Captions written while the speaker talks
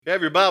If you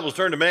have your Bibles,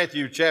 turn to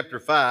Matthew chapter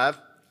 5,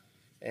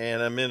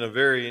 and I'm in a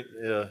very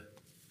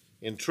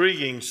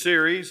intriguing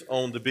series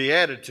on the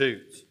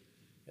Beatitudes.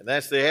 And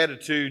that's the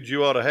attitude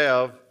you ought to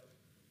have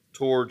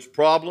towards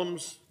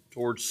problems,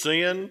 towards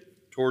sin,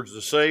 towards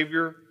the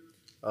Savior,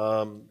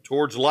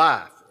 towards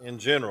life in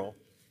general.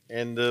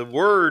 And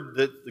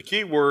the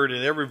key word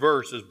in every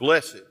verse is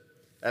blessed.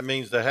 That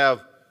means to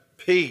have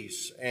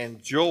peace and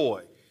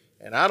joy.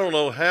 And I don't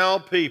know how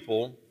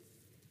people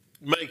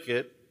make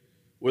it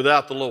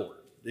without the Lord.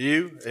 Do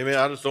you? Amen.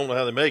 I just don't know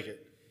how they make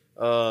it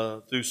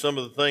through some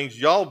of the things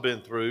y'all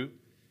been through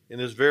in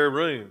this very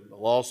room. The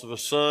loss of a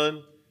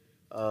son,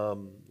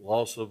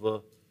 loss of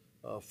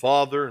a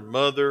father and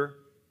mother,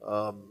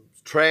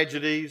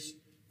 tragedies,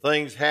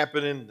 things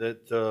happening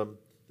that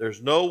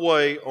there's no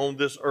way on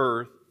this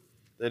earth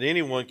that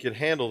anyone can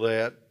handle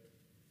that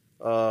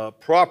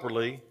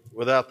properly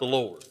without the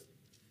Lord.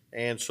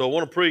 And so I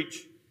want to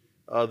preach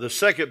the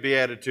second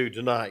beatitude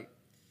tonight.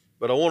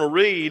 But I want to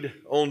read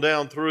on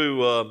down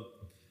through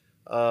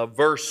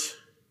verse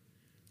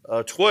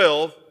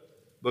 12,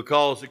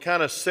 because it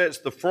kind of sets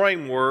the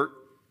framework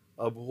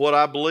of what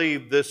I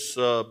believe this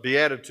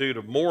beatitude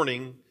of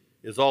mourning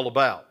is all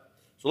about.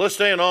 So let's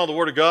stand on the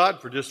Word of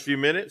God for just a few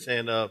minutes,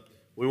 and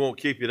we won't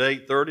keep you at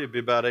 8:30. It'll be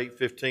about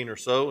 8:15 or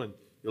so, and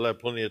you'll have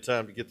plenty of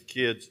time to get the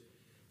kids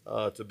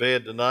to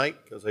bed tonight,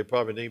 because they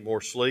probably need more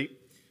sleep.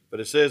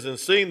 But it says, "And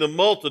seeing the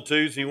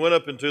multitudes, he went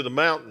up into the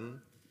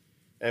mountain,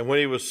 and when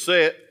he was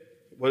set,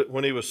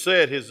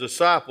 his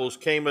disciples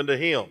came unto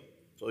him."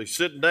 So he's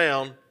sitting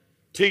down,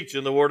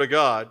 teaching the Word of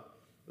God,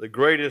 the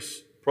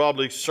greatest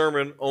probably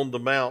sermon on the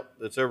mount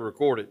that's ever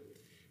recorded.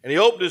 And he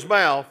opened his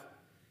mouth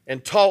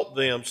and taught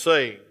them,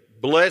 saying,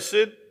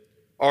 "Blessed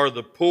are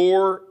the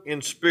poor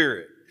in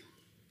spirit."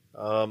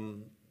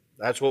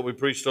 That's what we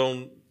preached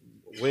on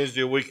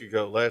Wednesday a week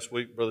ago. Last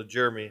week, Brother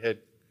Jeremy had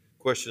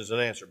questions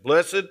and answers.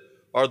 "Blessed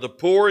are the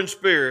poor in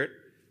spirit,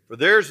 for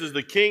theirs is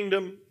the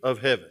kingdom of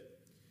heaven."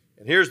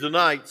 And here's the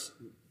night's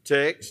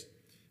text.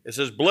 It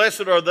says,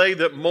 "Blessed are they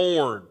that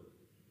mourn,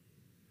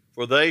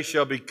 for they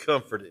shall be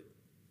comforted.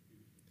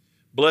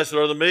 Blessed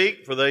are the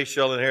meek, for they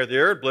shall inherit the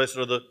earth. Blessed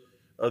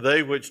are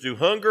they which do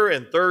hunger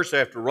and thirst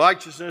after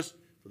righteousness,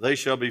 for they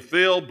shall be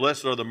filled.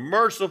 Blessed are the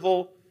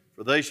merciful,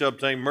 for they shall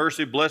obtain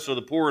mercy. Blessed are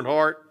the poor in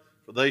heart,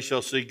 for they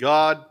shall see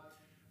God.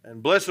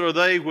 And blessed are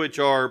they which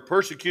are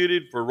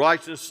persecuted for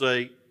righteousness'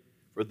 sake,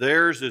 for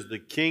theirs is the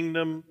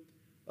kingdom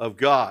of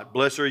God.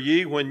 Blessed are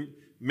ye when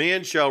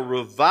men shall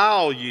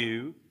revile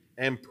you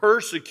and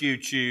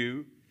persecute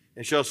you,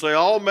 and shall say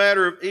all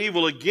manner of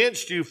evil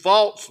against you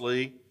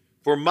falsely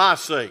for my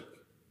sake.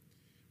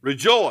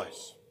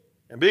 Rejoice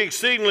and be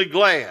exceedingly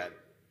glad,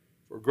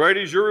 for great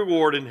is your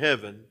reward in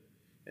heaven.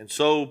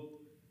 So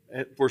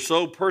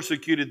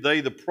persecuted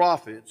they the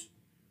prophets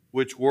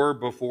which were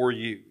before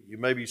you." You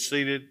may be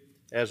seated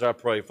as I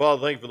pray.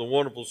 Father, thank you for the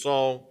wonderful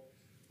song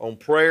on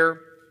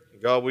prayer.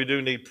 God, we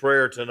do need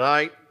prayer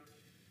tonight,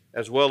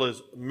 as well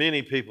as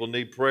many people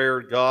need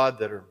prayer, God,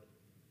 that are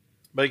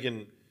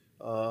making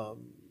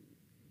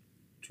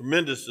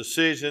tremendous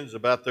decisions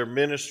about their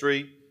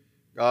ministry.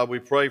 God, we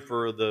pray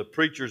for the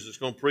preachers that's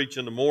going to preach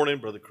in the morning,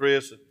 Brother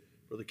Chris and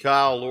Brother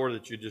Kyle, Lord,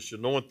 that you just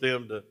anoint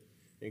them to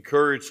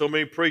encourage so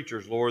many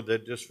preachers, Lord,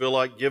 that just feel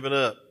like giving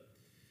up.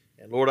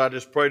 And Lord, I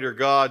just pray, dear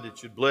God,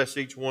 that you'd bless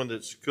each one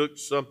that's cooked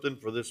something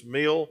for this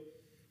meal.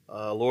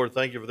 Lord,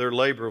 thank you for their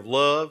labor of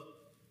love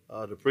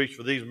to preach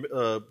for these,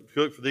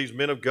 cook for these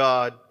men of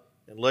God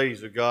and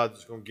ladies of God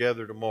that's going to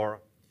gather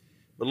tomorrow.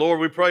 But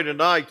Lord, we pray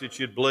tonight that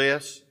you'd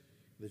bless,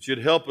 that you'd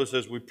help us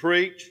as we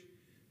preach,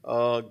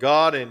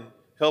 God, and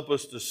help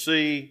us to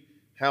see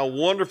how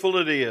wonderful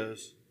it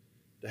is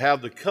to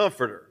have the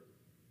Comforter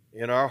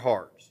in our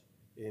hearts.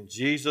 In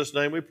Jesus'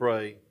 name we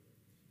pray,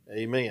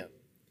 amen.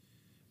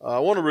 I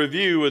want to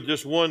review with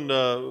just one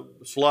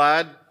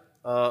slide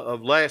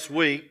of last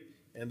week,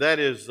 and that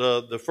is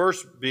the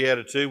first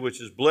beatitude, which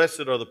is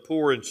blessed are the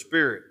poor in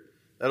spirit.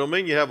 That don't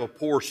mean you have a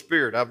poor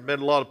spirit. I've met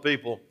a lot of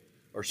people,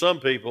 or some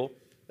people,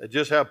 that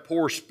just have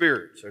poor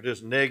spirits. They're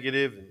just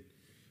negative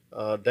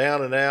and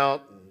down and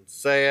out and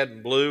sad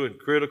and blue and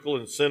critical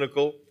and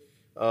cynical.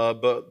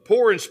 But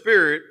poor in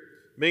spirit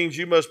means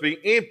you must be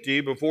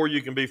empty before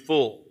you can be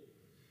full.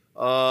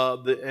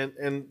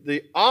 And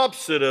the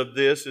opposite of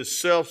this is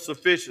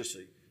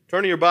self-sufficiency.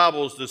 Turn your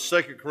Bibles to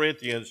 2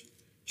 Corinthians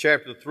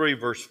chapter 3,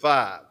 verse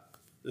 5.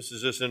 This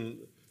is just in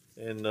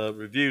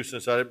review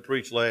since I didn't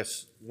preach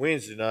last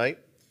Wednesday night.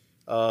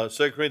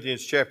 2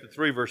 Corinthians chapter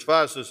 3, verse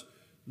 5 says,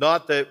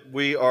 "Not that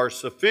we are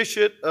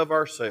sufficient of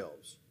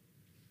ourselves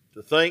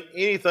to think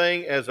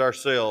anything as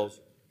ourselves,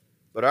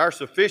 but our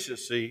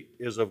sufficiency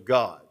is of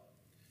God."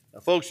 Now,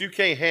 folks, you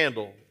can't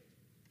handle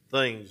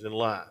things in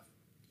life.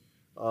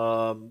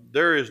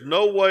 There is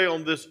no way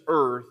on this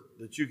earth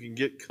that you can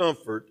get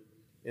comfort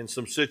in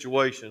some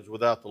situations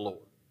without the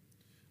Lord.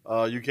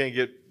 You can't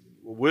get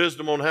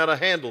wisdom on how to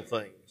handle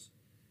things.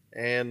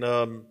 And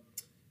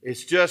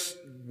it's just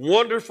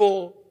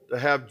wonderful to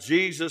have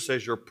Jesus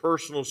as your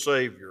personal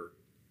Savior,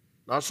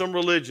 not some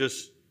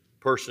religious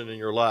person in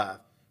your life,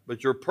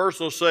 but your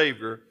personal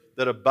Savior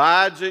that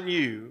abides in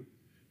you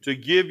to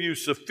give you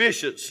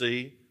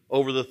sufficiency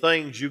over the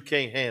things you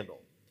can't handle.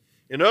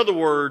 In other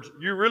words,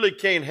 you really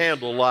can't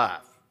handle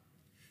life.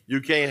 You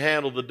can't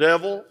handle the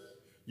devil.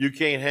 You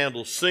can't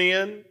handle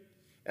sin.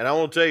 And I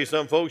want to tell you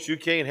something, folks, you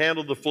can't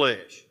handle the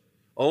flesh.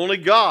 Only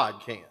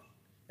God can.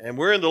 And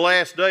we're in the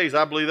last days.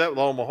 I believe that with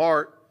all my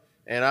heart.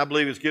 And I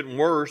believe it's getting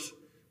worse.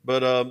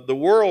 But the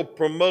world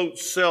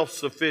promotes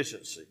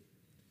self-sufficiency.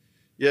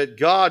 Yet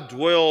God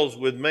dwells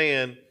with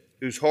man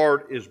whose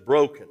heart is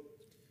broken.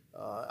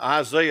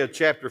 Isaiah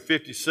chapter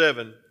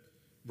 57,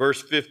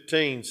 verse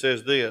 15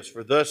 says this,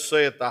 "For thus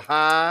saith the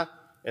high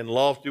and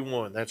lofty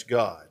one," that's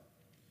God,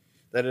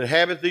 "that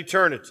inhabiteth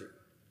eternity,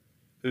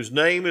 whose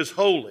name is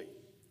holy.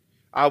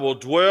 I will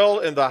dwell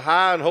in the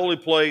high and holy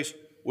place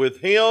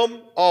with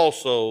him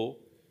also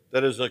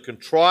that is a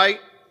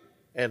contrite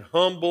and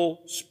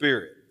humble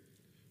spirit,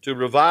 to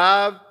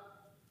revive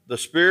the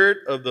spirit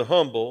of the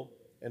humble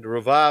and to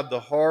revive the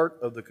heart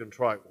of the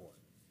contrite one."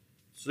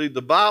 See,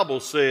 the Bible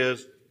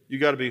says you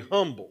got to be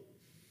humble,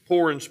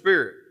 poor in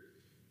spirit.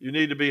 You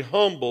need to be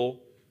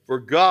humble for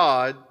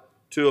God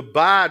to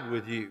abide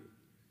with you.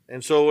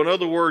 And so, in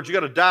other words, you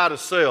got to die to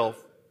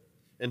self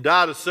and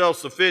die to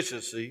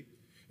self-sufficiency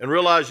and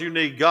realize you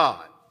need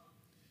God.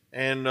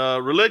 And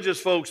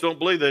religious folks don't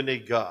believe they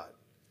need God.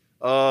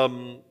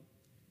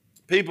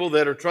 People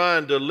that are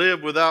trying to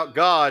live without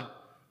God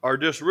are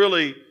just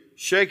really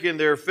shaking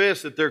their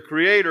fists at their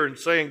Creator and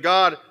saying,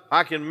 "God,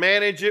 I can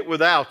manage it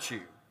without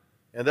you."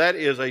 And that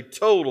is a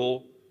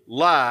total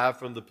lie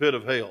from the pit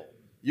of hell.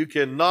 You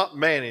cannot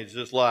manage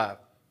this life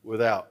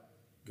without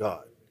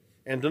God.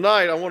 And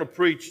tonight I want to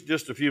preach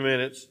just a few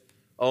minutes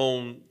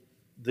on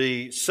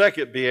the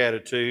second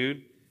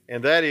beatitude,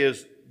 and that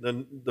is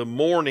the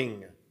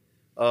mourning.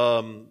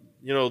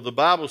 The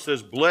Bible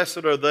says,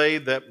 "Blessed are they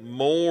that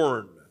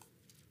mourn."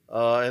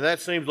 And that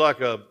seems like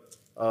a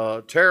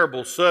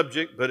terrible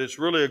subject, but it's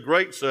really a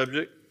great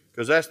subject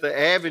because that's the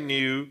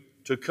avenue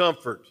to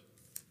comfort.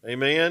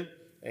 Amen?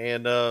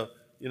 And,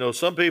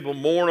 some people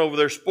mourn over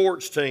their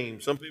sports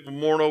team. Some people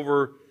mourn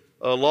over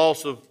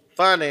loss of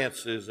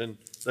finances, and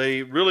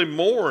they really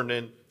mourn.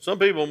 And some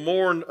people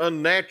mourn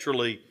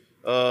unnaturally.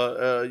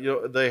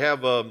 They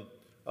have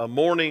a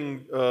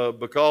mourning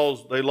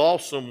because they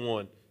lost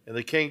someone and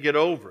they can't get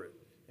over it.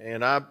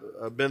 And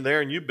I've been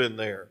there and you've been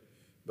there.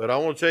 But I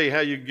want to tell you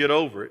how you can get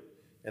over it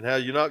and how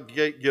you not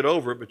get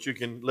over it, but you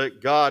can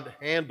let God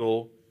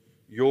handle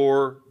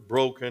your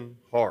broken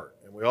heart.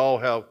 And we all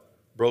have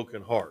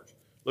broken hearts.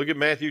 Look at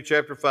Matthew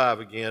chapter 5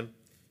 again,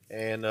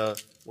 and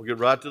we'll get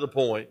right to the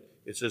point.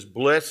 It says,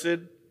 "Blessed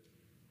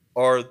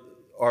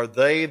are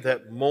they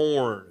that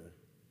mourn,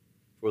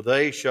 for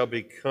they shall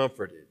be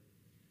comforted."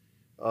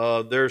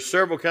 There are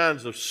several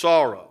kinds of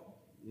sorrow.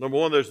 Number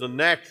one, there's the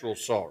natural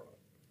sorrow.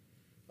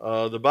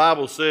 The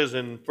Bible says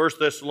in 1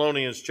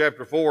 Thessalonians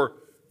chapter 4,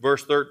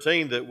 verse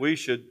 13, that we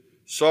should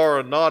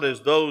sorrow not as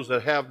those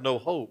that have no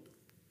hope.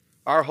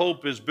 Our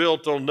hope is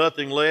built on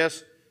nothing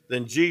less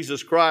than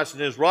Jesus Christ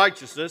and his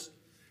righteousness,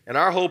 and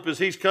our hope is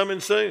he's coming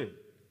soon.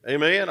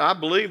 Amen? I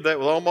believe that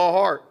with all my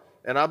heart,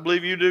 and I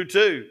believe you do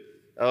too.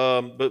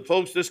 But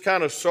folks, this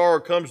kind of sorrow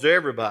comes to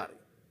everybody.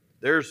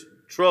 There's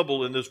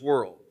trouble in this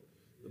world.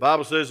 The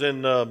Bible says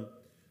in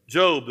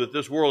Job that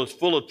this world is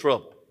full of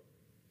trouble.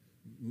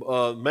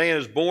 Man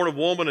is born of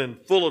woman and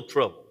full of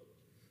trouble.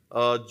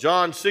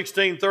 John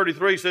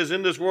 16:33 says,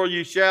 "In this world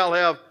you shall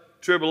have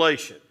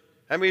tribulation."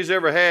 How many has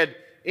ever had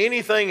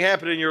anything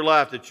happen in your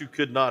life that you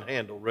could not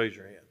handle? Raise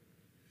your hand.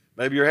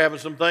 Maybe you're having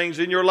some things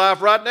in your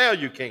life right now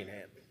you can't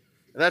handle.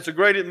 And that's a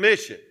great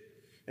admission.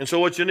 And so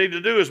what you need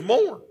to do is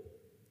mourn.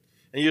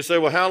 And you say,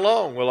 "Well, how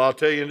long?" Well, I'll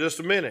tell you in just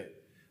a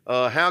minute.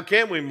 How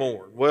can we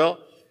mourn?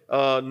 Well,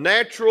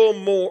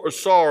 natural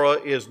sorrow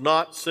is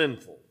not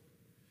sinful.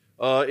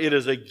 It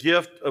is a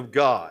gift of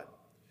God.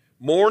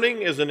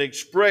 Mourning is an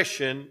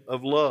expression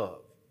of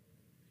love.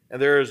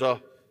 And there is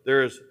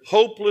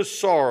hopeless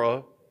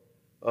sorrow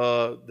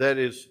that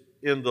is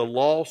in the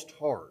lost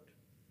heart.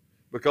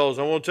 Because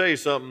I want to tell you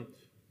something,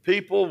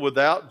 people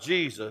without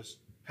Jesus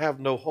have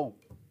no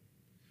hope.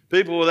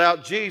 People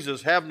without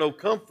Jesus have no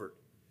comfort.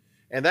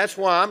 And that's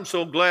why I'm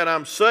so glad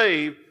I'm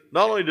saved,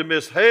 not only to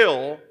miss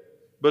hell,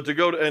 but to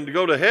go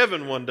to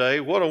heaven one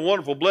day. What a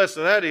wonderful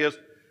blessing that is,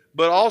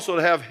 but also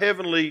to have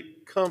heavenly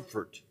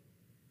comfort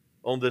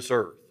on this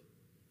earth.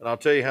 And I'll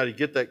tell you how to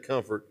get that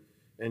comfort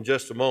in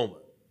just a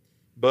moment.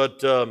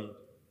 But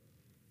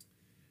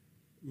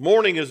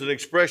mourning is an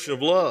expression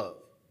of love.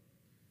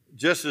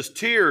 Just as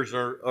tears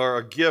are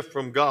a gift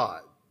from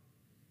God.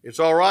 It's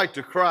all right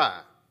to cry.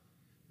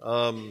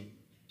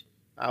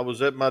 I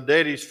was at my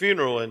daddy's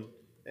funeral,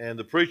 and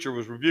the preacher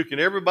was rebuking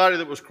everybody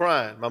that was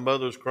crying. My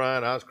mother was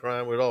crying, I was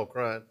crying, we were all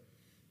crying.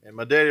 And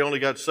my daddy only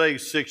got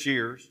saved 6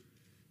 years.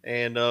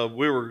 And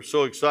we were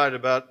so excited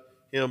about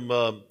him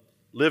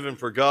living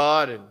for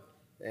God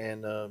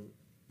and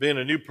being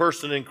a new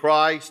person in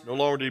Christ. No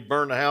longer did he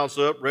burn the house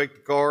up, wreck the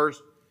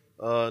cars.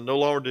 No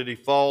longer did he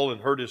fall and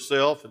hurt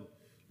himself and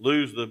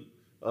lose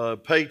the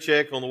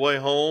paycheck on the way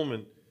home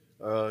and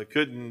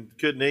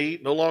couldn't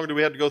eat. No longer do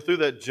we have to go through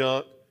that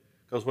junk.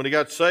 Because when he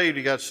got saved,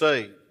 he got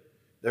saved.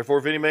 Therefore,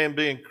 if any man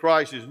be in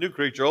Christ, he's a new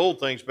creature. Old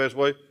things pass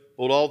away.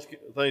 Behold, all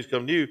things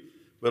come new.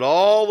 But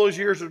all those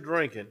years of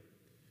drinking,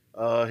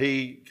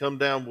 he come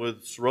down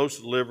with cirrhosis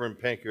of liver and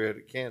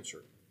pancreatic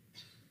cancer.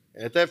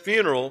 And at that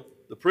funeral,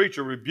 the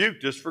preacher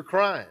rebuked us for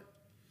crying.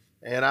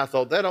 And I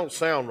thought, that don't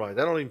sound right.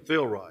 That don't even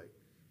feel right.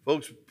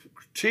 Folks,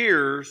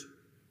 tears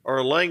are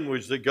a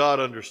language that God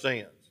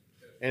understands.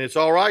 And it's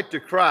all right to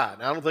cry.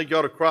 Now, I don't think you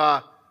ought to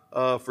cry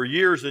for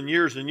years and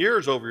years and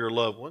years over your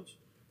loved ones.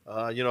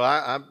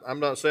 I'm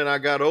not saying I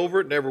got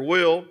over it, never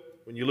will.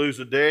 When you lose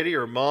a daddy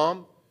or a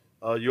mom,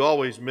 you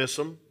always miss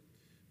them.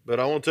 But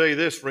I want to tell you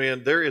this,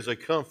 friend, there is a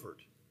comfort.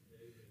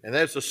 And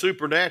that's a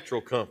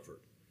supernatural comfort.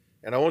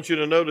 And I want you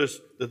to notice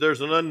that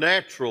there's an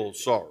unnatural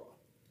sorrow.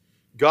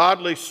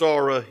 Godly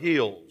sorrow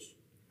heals.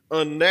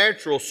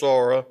 Unnatural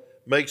sorrow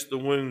makes the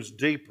wounds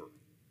deeper.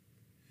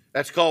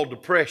 That's called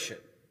depression.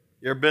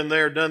 You ever been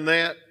there, done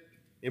that?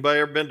 Anybody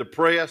ever been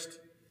depressed?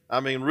 I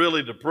mean,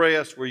 really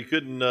depressed, where you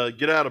couldn't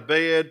get out of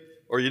bed,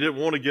 or you didn't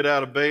want to get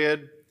out of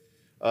bed,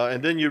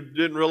 and then you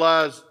didn't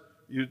realize,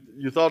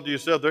 you thought to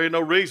yourself, there ain't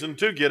no reason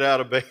to get out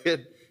of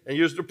bed, and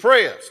you was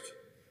depressed.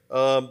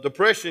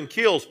 Depression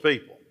kills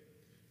people.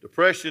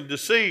 Depression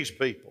deceives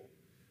people.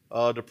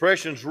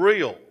 Depression's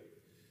real.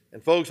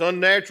 And folks,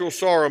 unnatural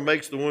sorrow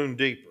makes the wound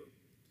deeper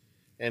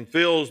and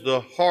fills the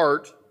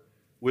heart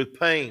with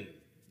pain.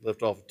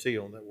 Left off a T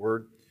on that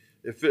word.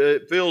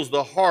 It fills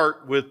the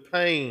heart with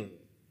pain.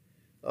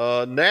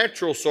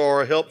 Natural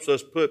sorrow helps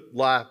us put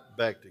life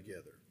back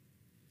together.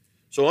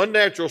 So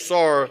unnatural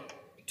sorrow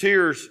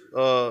tears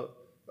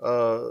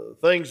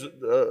things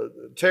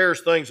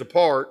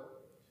apart,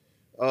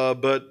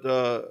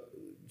 but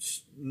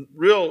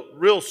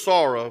real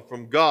sorrow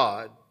from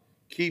God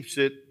keeps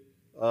it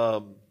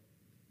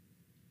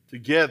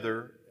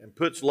together and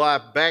puts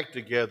life back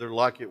together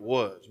like it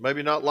was.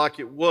 Maybe not like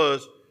it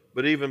was,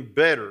 but even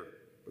better,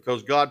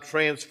 because God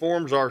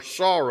transforms our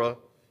sorrow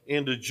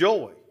into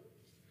joy,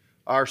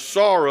 our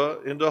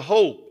sorrow into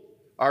hope,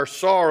 our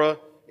sorrow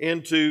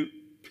into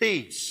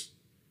peace.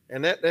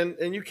 And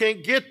you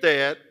can't get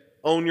that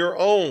on your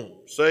own.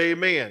 Say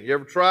amen. You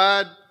ever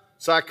tried?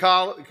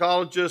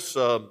 Psychologists,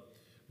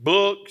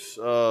 books,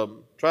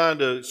 trying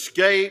to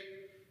escape,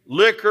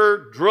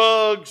 liquor,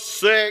 drugs,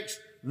 sex,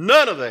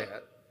 none of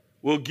that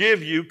will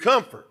give you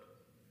comfort.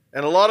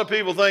 And a lot of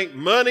people think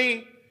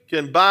money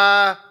can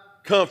buy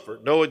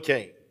comfort. No, it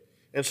can't.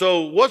 And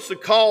so what's the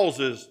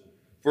causes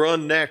for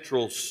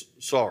unnatural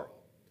sorrow?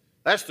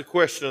 That's the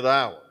question of the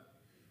hour.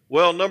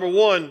 Well, number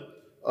one,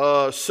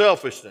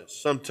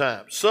 selfishness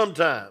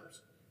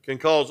sometimes can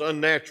cause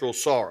unnatural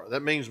sorrow.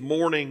 That means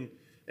mourning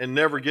and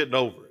never getting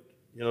over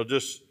it.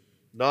 Just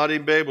not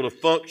even be able to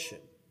function.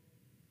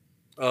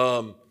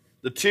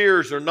 The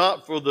tears are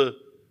not for the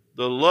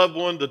loved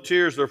one. The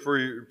tears are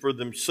for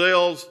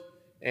themselves,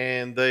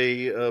 and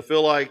they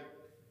feel like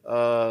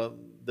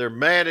they're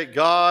mad at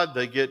God.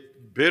 They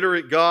get bitter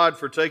at God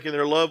for taking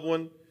their loved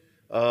one.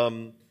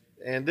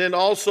 And then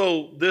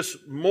also this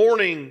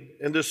mourning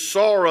and this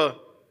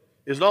sorrow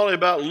is not only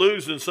about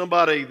losing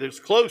somebody that's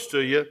close to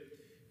you,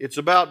 it's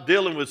about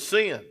dealing with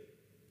sin.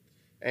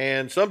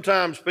 And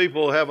sometimes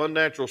people have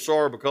unnatural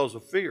sorrow because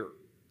of fear.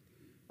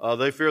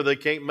 They fear they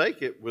can't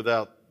make it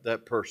without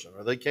that person,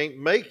 or they can't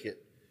make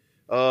it.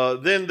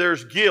 Then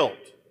there's guilt.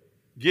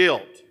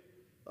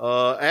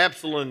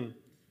 Absalom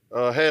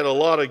had a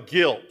lot of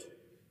guilt.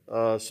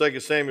 2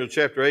 Samuel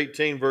chapter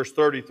 18, verse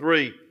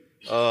 33,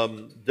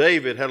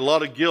 David had a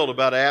lot of guilt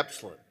about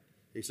Absalom.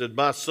 He said,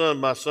 my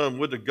son,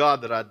 would to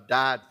God that I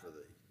died for thee.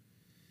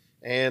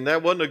 And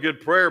that wasn't a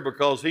good prayer,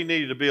 because he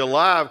needed to be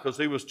alive, because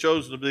he was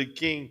chosen to be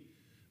king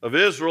of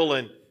Israel,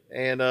 and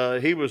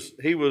he was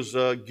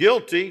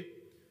guilty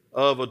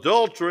of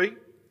adultery.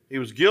 He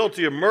was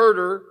guilty of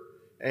murder,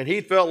 and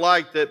he felt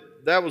like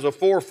that was a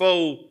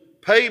fourfold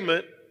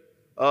payment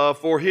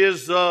for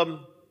his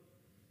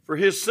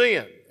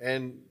sin.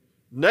 And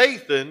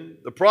Nathan,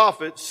 the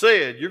prophet,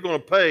 said, you're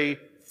going to pay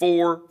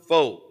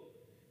fourfold.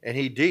 And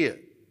he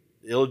did.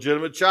 The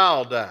illegitimate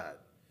child died.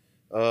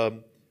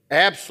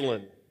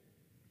 Absalom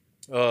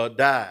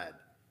died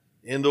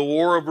in the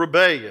war of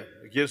rebellion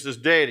against his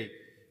daddy.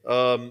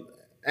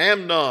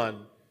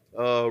 Amnon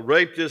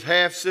raped his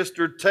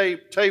half-sister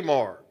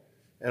Tamar.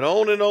 And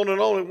on and on and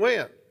on it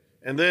went.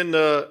 And then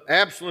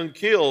Absalom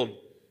killed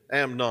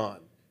Amnon.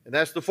 And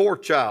that's the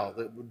fourth child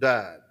that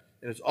died.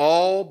 And it's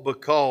all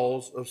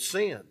because of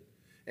sin.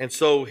 And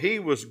so he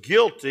was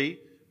guilty,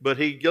 but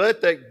he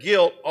let that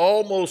guilt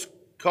almost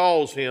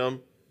cause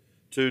him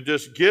to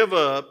just give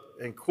up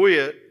and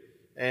quit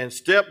and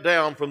step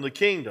down from the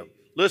kingdom.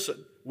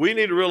 Listen, we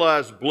need to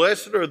realize,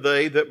 blessed are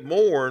they that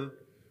mourn,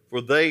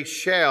 for they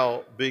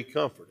shall be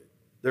comforted.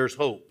 There's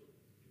hope.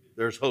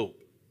 There's hope.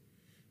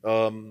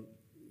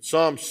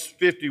 Psalms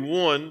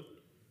 51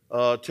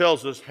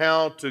 tells us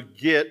how to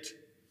get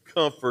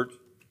comfort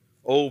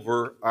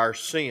over our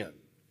sin,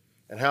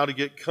 and how to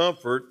get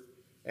comfort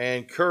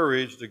and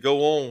courage to go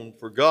on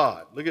for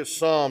God. Look at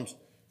Psalms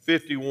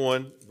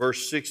 51,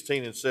 verse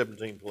 16 and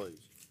 17, please.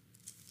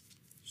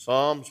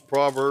 Psalms,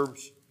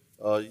 Proverbs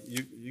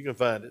You can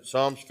find it,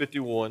 Psalms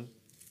 51.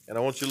 And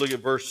I want you to look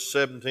at verse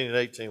 17 and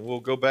 18. We'll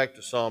go back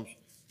to Psalms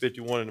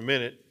 51 in a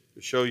minute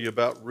to show you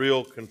about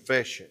real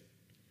confession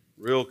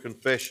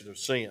of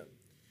sin.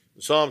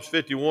 In Psalms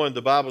 51,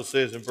 the Bible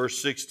says in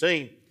verse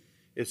 16,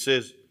 it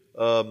says,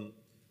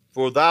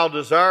 for thou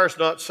desirest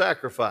not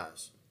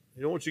sacrifice.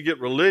 He don't want you to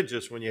get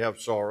religious when you have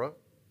sorrow.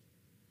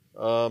 He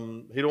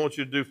don't want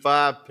you to do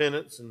 5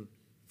 penance and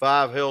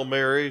 5 Hail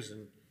Marys,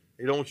 and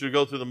he don't want you to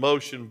go through the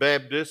motion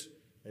Baptist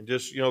and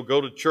just,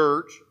 go to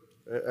church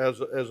as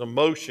a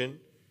motion.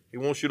 He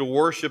wants you to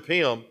worship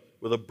him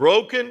with a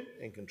broken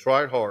and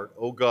contrite heart.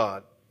 O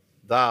God,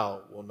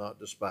 thou wilt not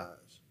despise.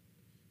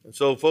 And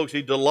so, folks,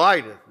 he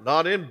delighteth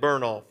not in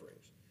burnt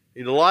offerings.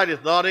 He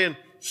delighteth not in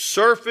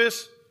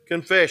surface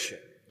confession.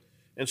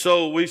 And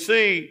so we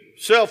see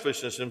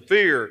selfishness and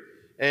fear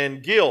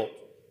and guilt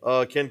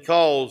can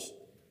cause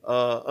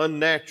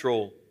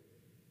unnatural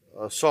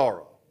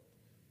sorrow.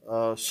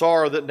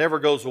 Sorrow that never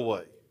goes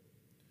away.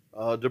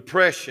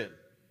 Depression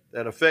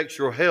that affects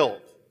your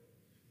health,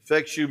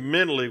 affects you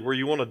mentally where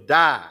you want to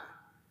die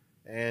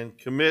and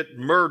commit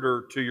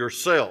murder to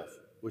yourself,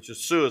 which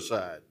is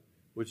suicide,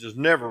 which is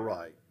never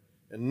right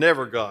and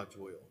never God's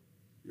will.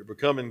 You're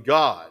becoming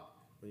God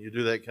when you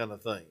do that kind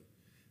of thing.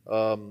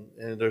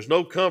 And there's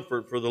no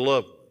comfort for the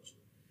loved ones.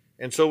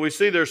 And so we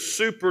see there's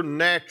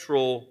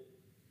supernatural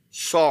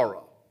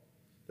sorrow.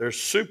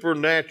 There's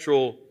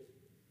supernatural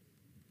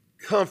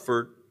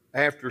comfort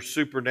after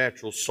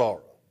supernatural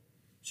sorrow.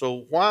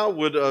 So why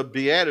would a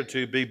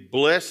beatitude be,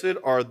 blessed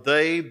are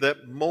they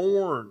that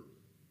mourn?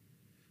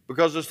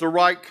 Because it's the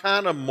right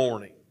kind of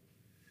mourning.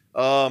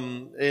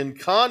 In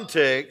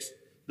context,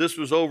 this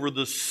was over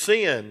the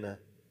sin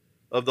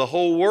of the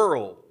whole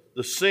world,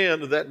 the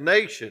sin of that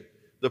nation,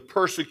 the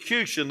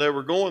persecution they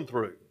were going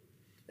through.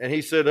 And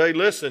he said, hey,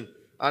 listen,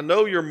 I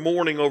know you're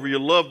mourning over your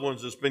loved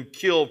ones that's been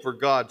killed for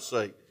God's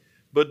sake,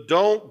 but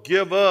don't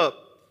give up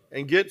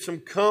and get some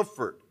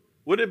comfort.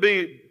 Wouldn't it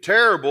be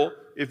terrible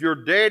if your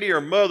daddy or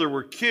mother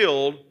were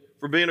killed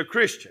for being a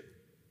Christian?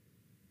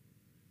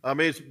 I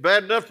mean, it's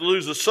bad enough to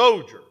lose a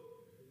soldier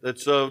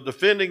that's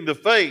defending the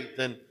faith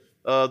and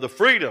the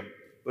freedom.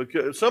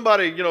 But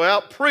somebody,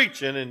 out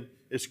preaching and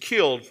is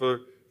killed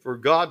for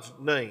God's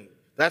name.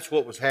 That's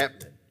what was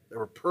happening. They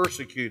were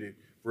persecuted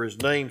for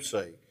his name's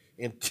sake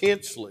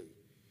intensely.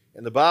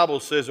 And the Bible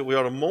says that we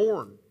ought to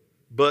mourn,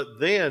 but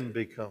then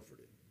be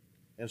comforted.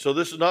 And so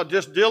this is not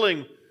just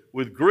dealing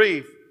with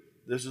grief.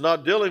 This is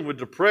not dealing with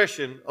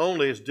depression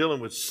only. It's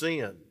dealing with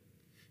sin.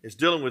 It's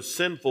dealing with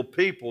sinful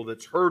people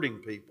that's hurting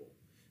people.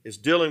 It's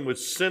dealing with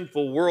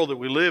sinful world that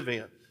we live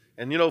in.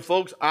 And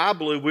folks, I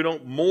believe we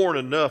don't mourn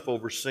enough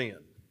over sin.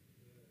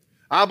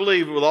 I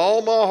believe with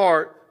all my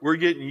heart we're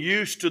getting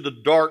used to the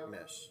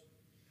darkness.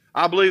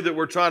 I believe that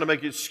we're trying to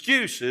make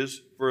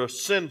excuses for a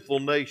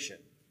sinful nation.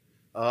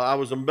 I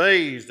was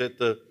amazed at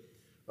the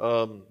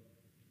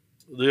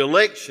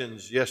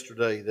elections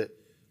yesterday that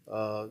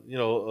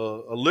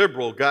a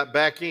liberal got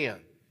back in,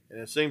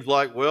 and it seems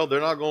like, well, they're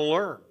not going to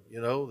learn.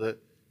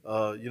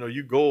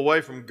 You go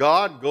away from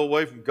God, go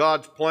away from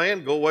God's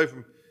plan, go away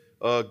from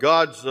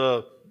God's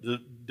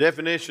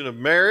definition of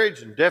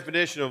marriage and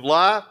definition of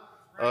life.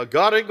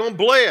 God ain't going to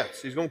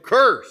bless; He's going to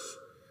curse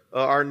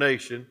our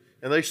nation,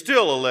 and they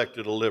still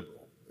elected a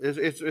liberal.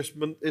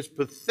 It's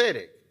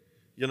pathetic,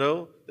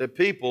 that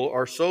people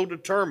are so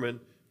determined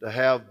to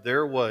have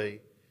their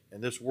way,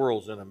 and this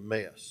world's in a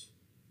mess.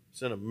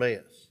 It's in a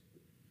mess.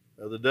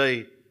 The other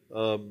day,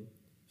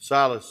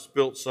 Silas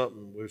spilt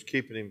something. We was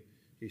keeping him.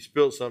 He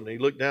spilt something. He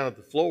looked down at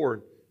the floor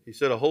and he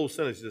said a whole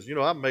sentence. He says,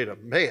 I made a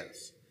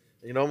mess.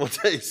 I'm going to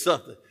tell you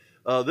something.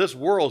 This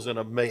world's in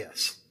a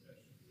mess.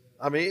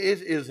 I mean,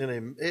 it is in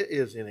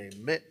a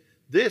mess.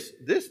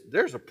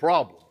 There's a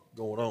problem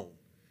going on.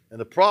 And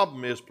the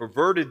problem is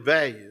perverted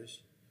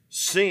values,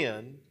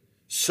 sin,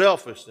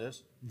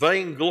 selfishness,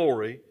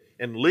 vainglory,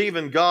 and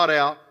leaving God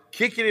out,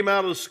 kicking him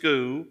out of the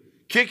school,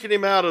 kicking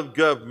him out of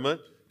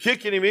government,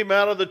 kicking him even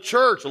out of the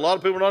church. A lot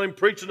of people are not even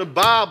preaching the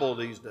Bible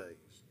these days.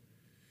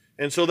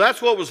 And so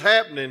that's what was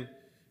happening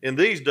in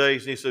these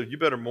days. And he said, you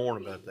better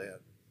mourn about that.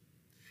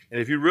 And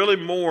if you really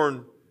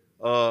mourn,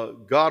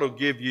 God will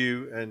give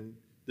you, and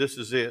this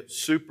is it,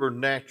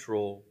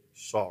 supernatural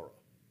sorrow.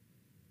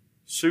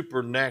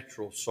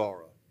 Supernatural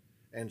sorrow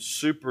and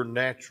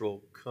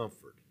supernatural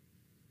comfort.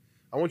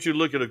 I want you to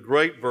look at a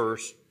great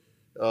verse,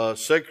 2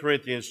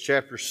 Corinthians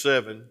chapter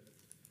 7,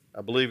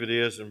 I believe it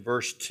is, in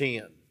verse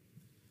 10.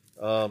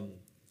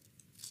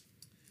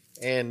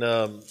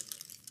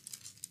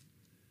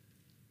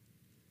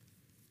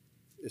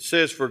 It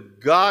says, for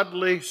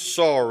godly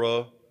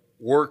sorrow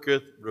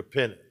worketh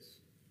repentance.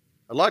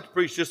 I'd like to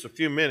preach just a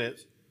few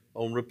minutes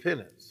on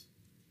repentance.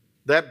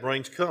 That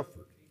brings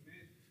comfort.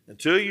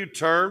 Until you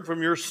turn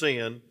from your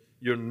sin,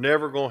 you're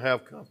never going to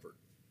have comfort.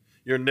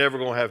 You're never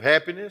going to have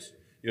happiness.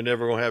 You're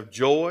never going to have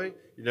joy.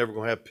 You're never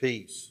going to have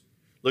peace.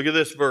 Look at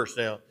this verse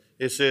now.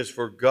 It says,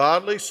 for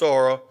godly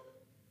sorrow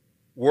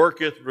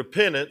worketh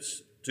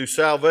repentance to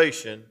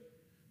salvation,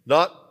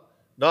 not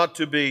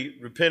to be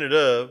repented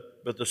of,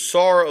 but the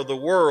sorrow of the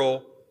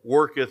world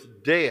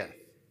worketh death.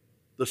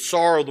 The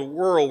sorrow of the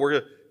world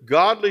worketh.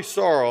 Godly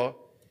sorrow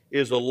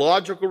is a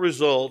logical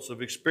result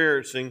of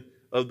experiencing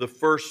of the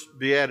first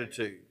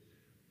beatitude.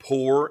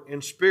 Poor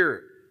in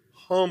spirit,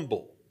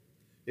 humble.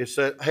 It's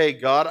that, hey,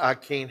 God, I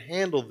can't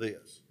handle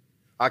this.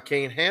 I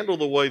can't handle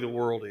the way the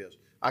world is.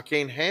 I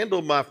can't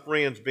handle my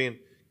friends being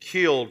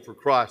killed for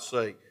Christ's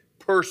sake,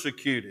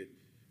 persecuted,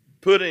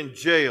 put in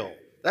jail.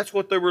 That's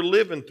what they were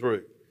living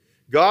through.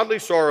 Godly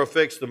sorrow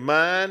affects the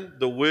mind,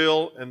 the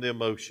will, and the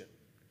emotion.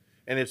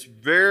 And it's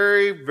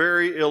very,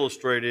 very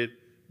illustrated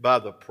by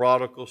the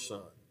prodigal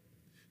son.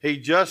 He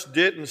just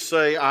didn't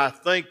say, I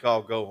think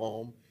I'll go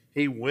home.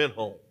 He went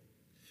home.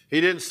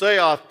 He didn't say,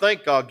 I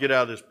think I'll get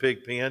out of this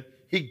pig pen.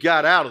 He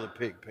got out of the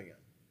pig pen.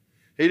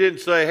 He didn't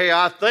say, hey,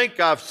 I think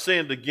I've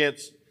sinned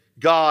against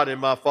God and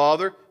my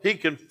Father. He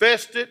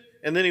confessed it,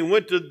 and then he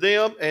went to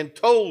them and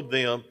told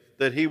them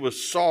that he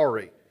was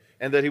sorry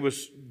and that he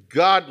was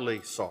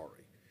godly sorry.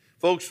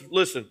 Folks,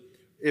 listen,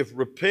 if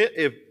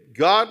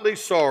godly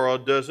sorrow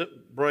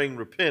doesn't bring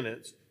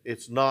repentance,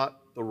 it's not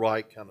the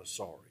right kind of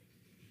sorry.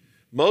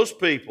 Most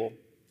people,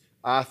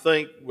 I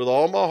think with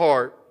all my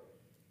heart,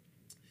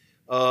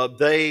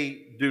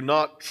 they do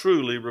not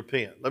truly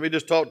repent. Let me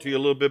just talk to you a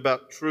little bit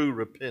about true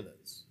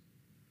repentance.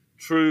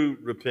 True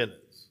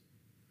repentance.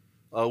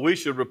 We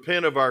should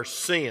repent of our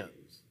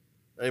sins.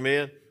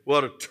 Amen. We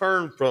ought to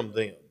turn from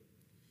them.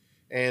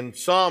 And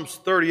Psalms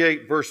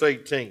 38, verse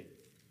 18.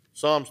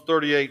 Psalms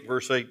 38,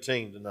 verse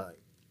 18 tonight.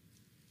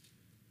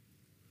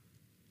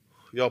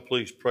 Y'all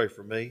please pray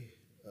for me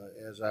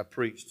as I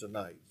preach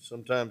tonight.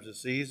 Sometimes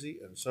it's easy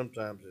and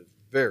sometimes it's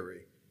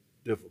very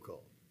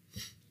difficult.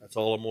 That's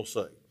all I'm going to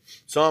say.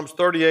 Psalms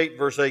 38,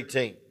 verse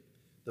 18.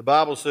 The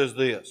Bible says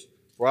this,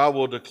 for I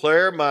will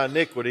declare my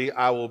iniquity,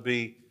 I will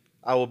be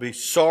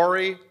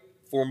sorry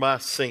for my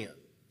sin.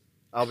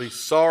 I'll be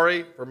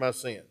sorry for my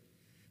sin.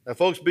 Now,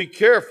 folks, be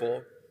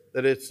careful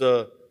that it's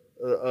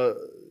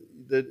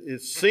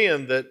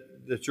sin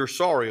that you're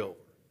sorry over,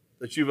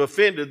 that you've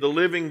offended the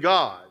living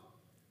God,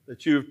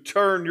 that you've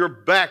turned your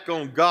back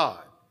on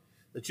God,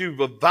 that you've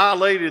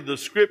violated the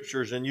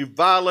Scriptures and you've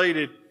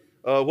violated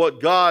what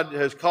God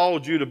has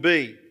called you to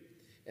be.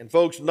 And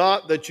folks,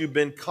 not that you've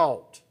been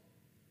caught.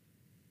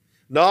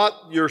 Not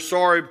you're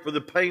sorry for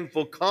the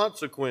painful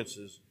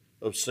consequences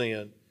of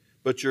sin,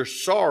 but you're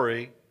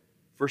sorry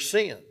for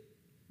sin.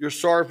 You're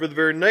sorry for the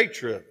very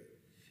nature of it.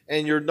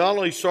 And you're not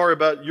only sorry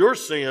about your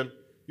sin,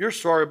 you're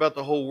sorry about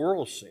the whole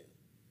world's sin,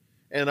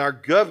 and our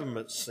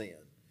government's sin,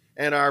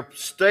 and our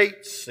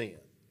state's sin,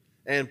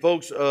 and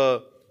folks,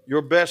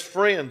 your best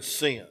friend's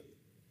sin.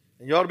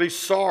 And you ought to be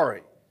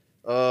sorry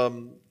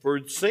for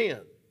sin.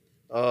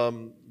 We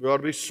ought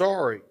to be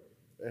sorry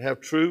and have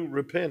true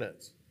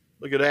repentance.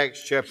 Look at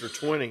Acts chapter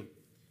 20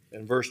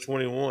 and verse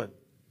 21.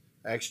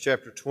 Acts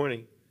chapter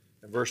 20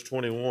 and verse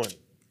 21.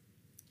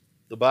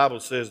 The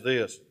Bible says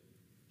this.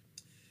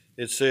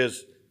 It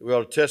says, we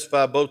ought to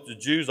testify both to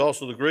Jews,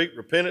 also the Greek,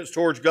 repentance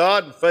towards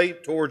God and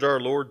faith towards our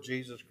Lord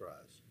Jesus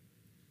Christ.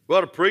 We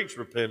ought to preach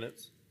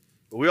repentance,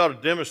 but we ought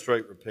to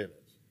demonstrate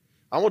repentance.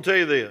 I'm going to tell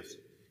you this.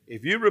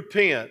 If you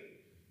repent,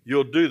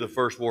 you'll do the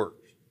first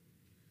works.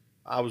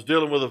 I was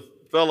dealing with a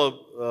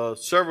fellow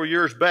several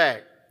years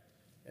back,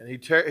 and he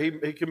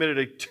committed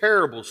a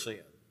terrible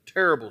sin.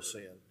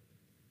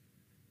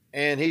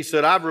 And he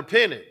said, I've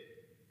repented.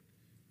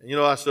 And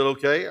I said,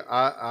 okay,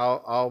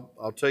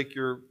 I'll take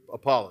your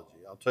apology.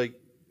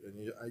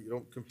 And you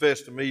don't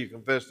confess to me, you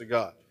confess to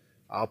God.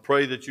 I'll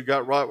pray that you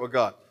got right with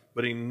God.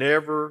 But he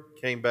never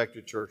came back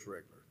to church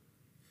regular.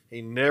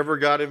 He never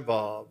got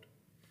involved.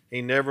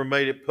 He never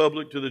made it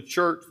public to the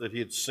church that he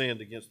had sinned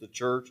against the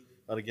church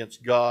and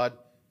against God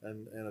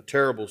and a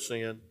terrible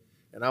sin.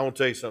 And I want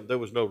to tell you something, there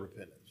was no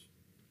repentance.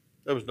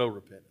 There was no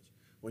repentance.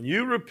 When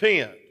you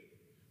repent,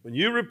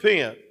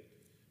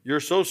 you're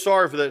so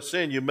sorry for that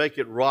sin, you make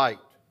it right.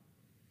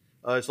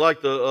 It's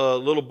like the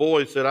little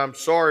boy said, I'm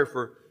sorry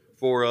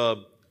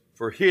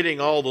for hitting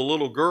all the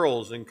little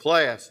girls in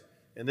class.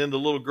 And then the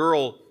little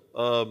girl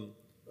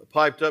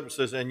piped up and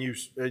says, and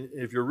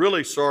if you're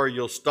really sorry,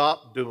 you'll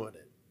stop doing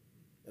it.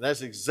 And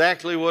that's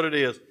exactly what it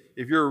is.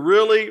 If you're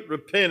really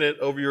repentant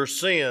over your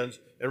sins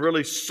and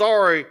really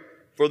sorry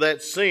for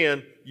that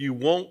sin, you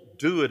won't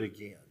do it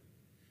again.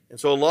 And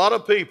so a lot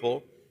of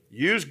people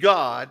use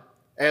God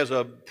as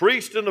a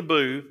priest in a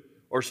booth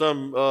or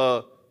some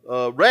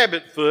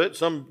rabbit foot,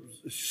 some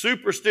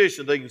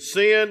superstition. They can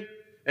sin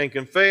and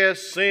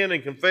confess, sin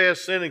and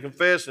confess, sin and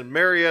confess, and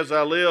marry as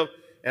I live,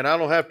 and I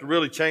don't have to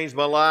really change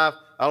my life.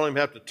 I don't even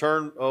have to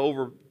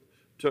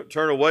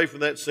turn away from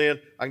that sin.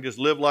 I can just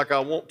live like I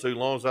want to as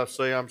long as I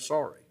say I'm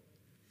sorry.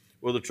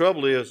 Well, the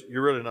trouble is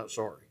you're really not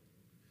sorry,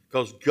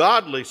 because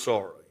godly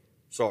sorrow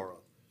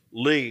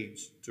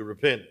leads to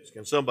repentance.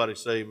 Can somebody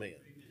say amen?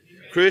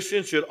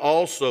 Christians should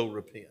also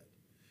repent.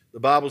 The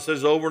Bible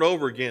says over and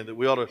over again that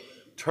we ought to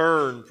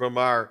turn from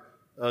our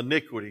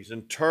iniquities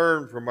and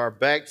turn from our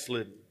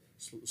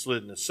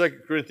backslidenness.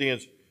 2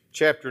 Corinthians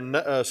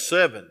chapter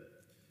 7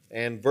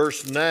 and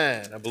verse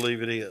 9, I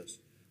believe it is.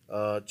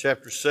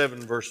 Chapter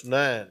 7, verse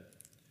 9.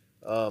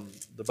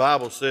 the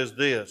Bible says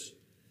this.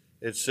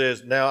 It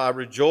says, "Now I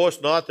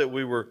rejoice not that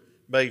we were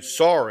made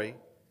sorry,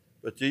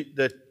 but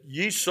that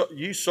ye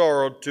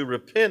sorrowed to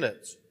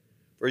repentance.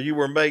 For you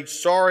were made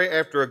sorry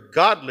after a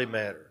godly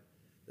manner,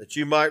 that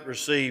ye might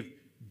receive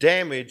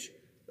damage,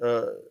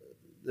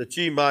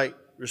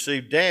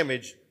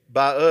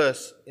 by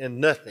us in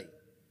nothing."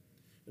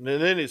 And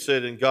then it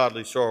said, "In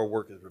godly sorrow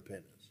worketh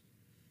repentance."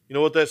 You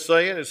know what that's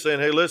saying? It's saying,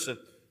 hey, listen,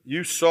 you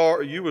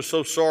were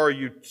so sorry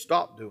you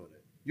stopped doing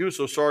it. You were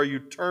so sorry you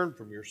turned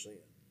from your sin.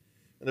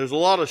 And there's a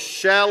lot of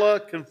shallow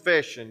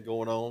confession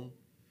going on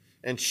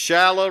and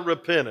shallow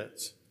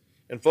repentance.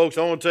 And folks,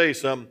 I want to tell you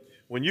something.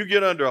 When you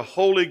get under a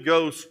Holy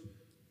Ghost,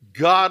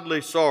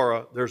 godly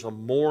sorrow, there's a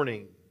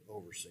mourning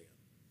over sin.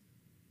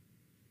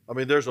 I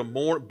mean, there's a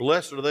mourn.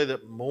 Blessed are they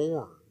that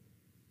mourn.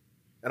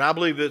 And I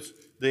believe that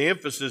the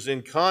emphasis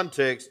in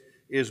context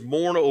is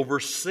mourn over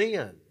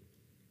sin.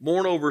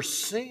 Mourn over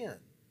sin.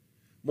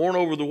 Mourn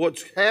over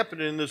what's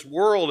happening in this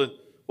world and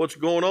what's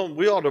going on.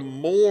 We ought to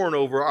mourn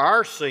over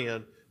our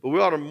sin, but we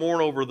ought to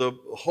mourn over the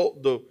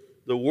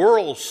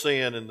world's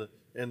sin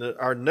and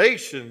our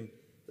nation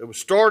that was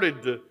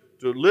started to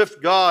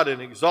lift God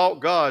and exalt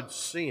God's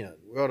sin.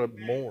 We ought to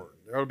mourn.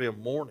 There ought to be a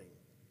mourning.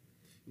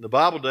 In the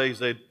Bible days,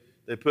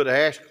 they put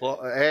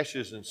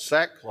ashes and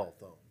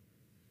sackcloth on.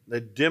 They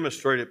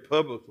demonstrated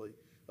publicly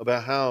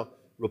about how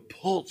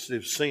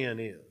repulsive sin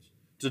is.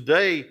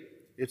 Today,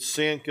 it's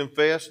sin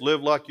confessed,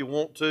 live like you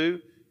want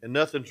to, and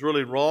nothing's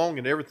really wrong,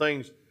 and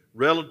everything's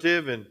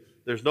relative, and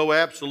there's no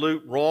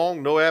absolute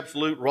wrong, no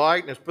absolute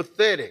right, and it's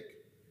pathetic,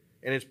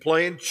 and it's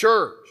playing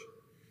church.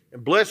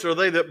 And blessed are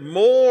they that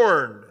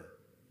mourn,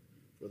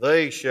 for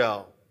they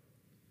shall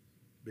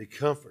be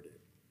comforted.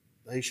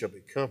 They shall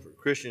be comforted.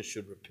 Christians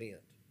should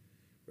repent.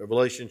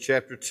 Revelation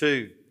chapter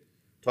 2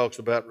 talks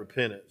about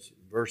repentance.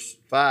 Verse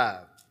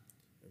 5,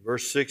 and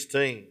verse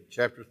 16,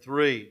 chapter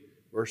 3,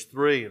 verse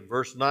 3, and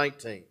verse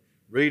 19.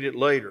 Read it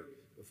later.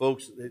 But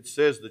folks, it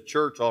says the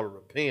church ought to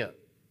repent,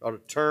 ought to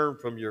turn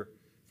from your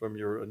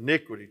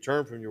iniquity,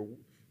 turn from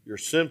your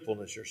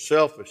sinfulness, your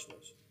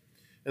selfishness.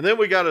 And then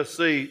we got to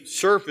see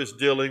surface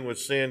dealing with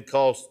sin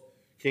cost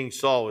King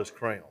Saul his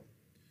crown.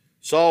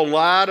 Saul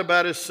lied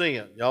about his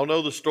sin. Y'all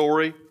know the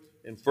story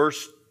in 1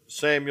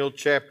 Samuel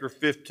chapter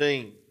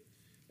 15.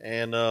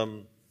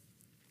 And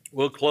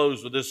we'll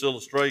close with this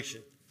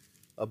illustration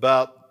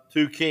about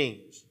two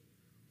kings.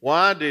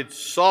 Why did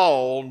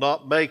Saul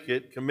not make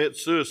it, commit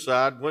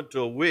suicide, went to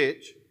a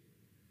witch,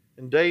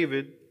 and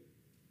David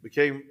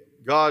became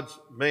God's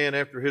man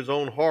after his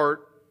own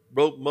heart,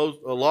 wrote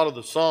a lot of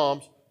the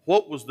Psalms?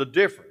 What was the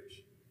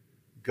difference?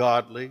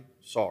 Godly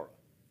sorrow.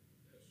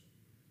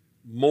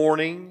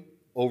 Mourning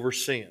over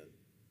sin.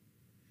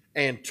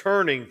 And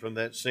turning from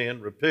that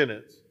sin,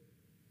 repentance,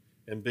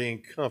 and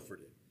being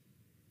comforted.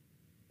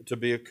 To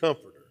be a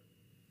comforter.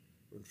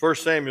 In 1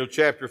 Samuel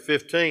chapter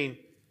 15,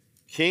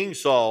 King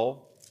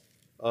Saul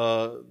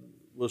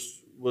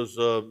was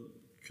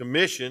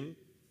commissioned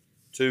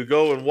to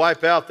go and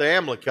wipe out the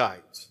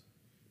Amalekites.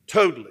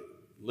 Totally.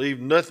 Leave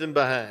nothing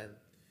behind.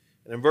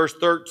 And in verse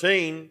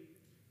 13,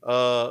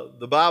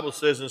 the Bible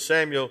says, and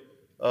Samuel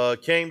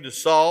came to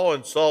Saul,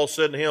 and Saul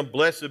said to him,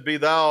 "Blessed be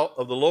thou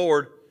of the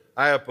Lord,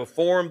 I have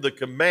performed the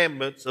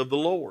commandments of the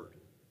Lord."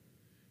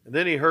 And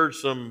then he heard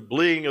some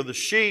bleating of the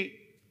sheep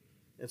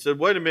and said,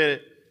 "Wait a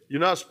minute, you're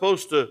not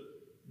supposed to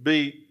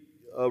be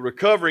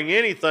recovering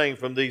anything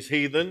from these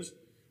heathens."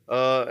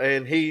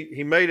 And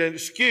he made an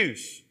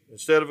excuse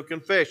instead of a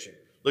confession.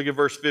 Look at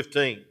verse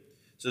 15. It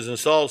says, and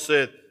Saul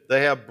said,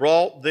 "They have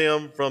brought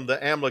them from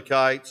the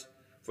Amalekites,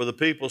 for the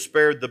people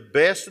spared the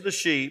best of the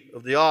sheep,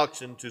 of the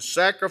oxen, to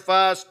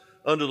sacrifice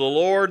unto the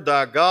Lord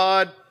thy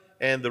God,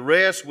 and the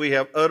rest we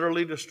have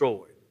utterly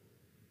destroyed."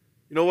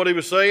 You know what he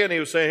was saying? He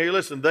was saying, hey,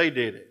 listen, they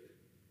did it.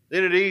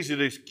 Isn't it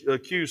easy to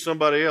accuse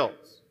somebody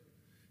else?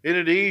 Isn't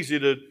it easy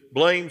to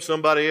blame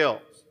somebody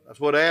else? That's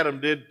what Adam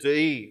did to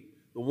Eve.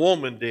 The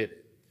woman did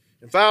it.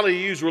 And finally,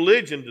 he used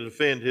religion to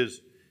defend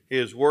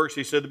his works.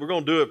 He said, we're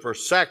going to do it for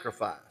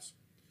sacrifice.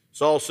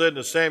 Saul said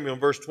to Samuel in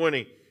verse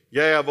 20,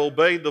 "Yea, I have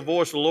obeyed the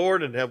voice of the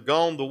Lord, and have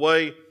gone the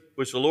way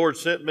which the Lord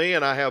sent me,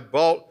 and I have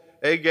bought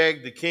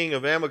Agag the king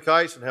of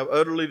Amalekites, and have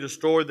utterly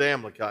destroyed the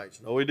Amalekites."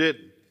 No, he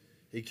didn't.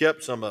 He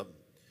kept some of them.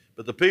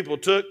 But the people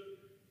took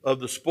of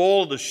the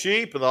spoil of the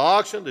sheep and the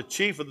oxen, the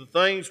chief of the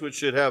things which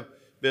should have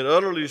been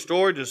utterly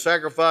destroyed, to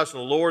sacrifice to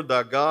the Lord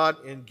thy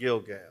God in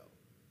Gilgal.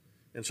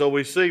 And so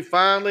we see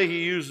finally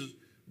he uses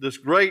this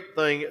great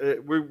thing.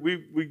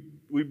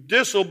 We've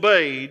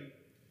disobeyed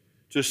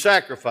to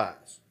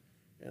sacrifice.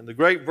 And the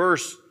great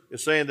verse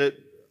is saying that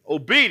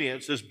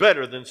obedience is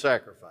better than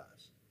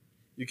sacrifice.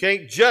 You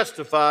can't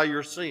justify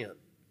your sin.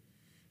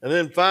 And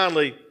then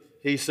finally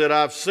he said,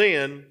 "I've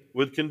sinned,"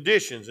 with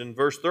conditions. In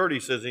verse 30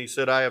 he says, he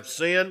said, "I have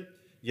sinned,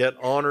 yet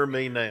honor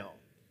me now."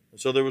 And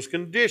so there was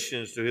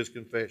conditions to his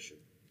confession.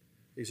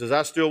 He says,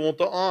 I still want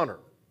the honor.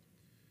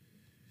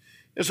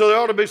 And so there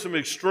ought to be some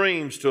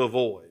extremes to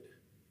avoid.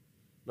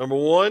 Number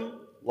one,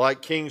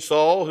 like King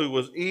Saul, who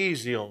was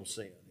easy on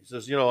sin. He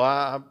says,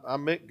 I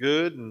meant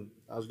good, and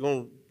I was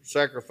going to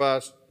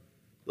sacrifice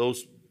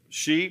those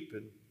sheep.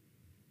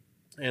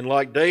 And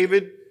like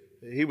David,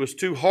 he was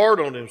too hard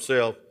on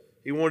himself.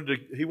 He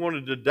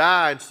wanted to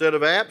die instead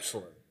of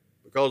Absalom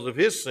because of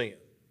his sin.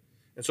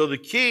 And so the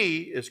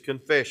key is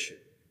confession.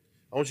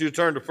 I want you to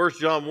turn to 1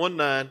 John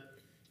 1:9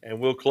 and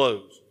we'll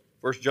close.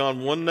 1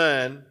 John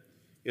 1:9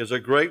 is a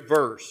great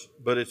verse,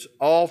 but it's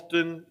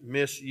often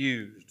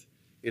misused.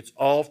 It's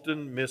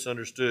often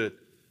misunderstood.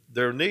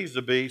 There needs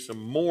to be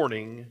some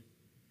mourning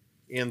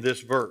in this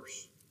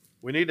verse.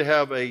 We need to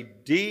have a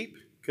deep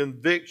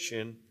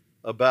conviction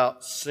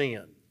about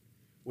sin.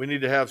 We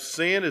need to have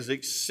sin is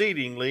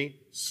exceedingly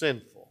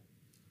sinful.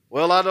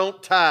 Well, I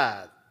don't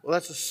tithe. Well,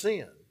 that's a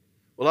sin.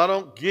 Well, I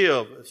don't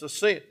give. It's a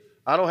sin.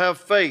 I don't have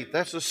faith.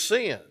 That's a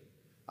sin.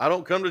 I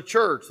don't come to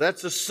church.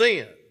 That's a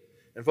sin.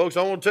 And folks,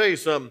 I want to tell you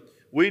something.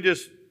 We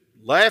just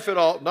laugh it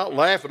off, not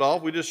laugh it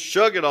off, we just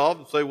shrug it off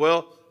and say,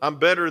 well, I'm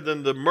better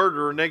than the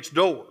murderer next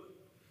door.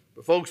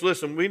 But folks,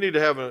 listen, we need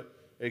to have an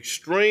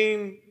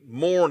extreme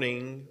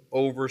mourning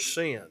over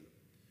sin.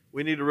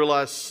 We need to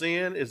realize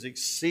sin is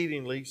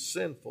exceedingly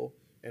sinful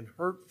and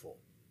hurtful.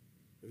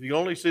 If you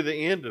only see the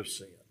end of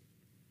sin,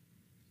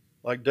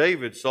 like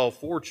David saw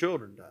 4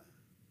 children die.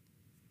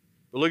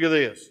 But look at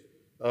this.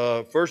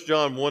 1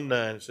 John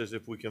 1:9, it says,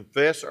 if we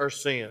confess our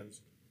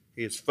sins,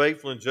 he is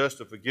faithful and just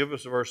to forgive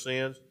us of our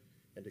sins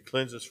and to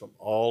cleanse us from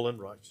all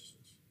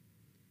unrighteousness.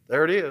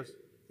 There it is.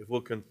 If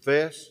we'll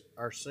confess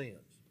our sins.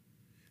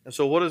 And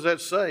so what does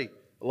that say?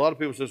 A lot of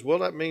people say, well,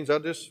 that means I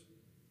just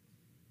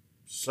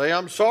say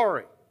I'm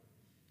sorry.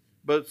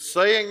 But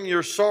saying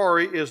you're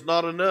sorry is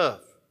not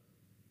enough.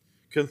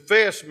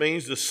 Confess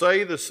means to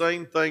say the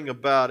same thing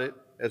about it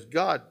as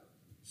God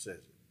says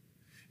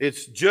it.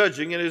 It's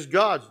judging and it's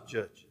God's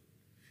judging.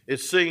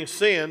 It's seeing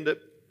sin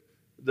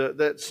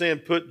that sin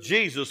put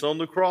Jesus on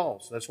the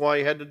cross. That's why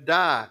he had to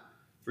die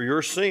for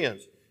your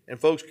sins. And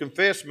folks,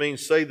 confess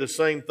means say the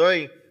same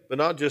thing, but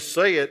not just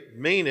say it,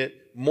 mean it,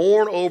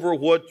 mourn over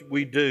what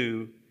we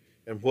do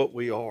and what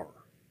we are.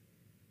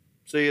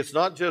 See, it's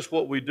not just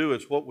what we do,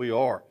 it's what we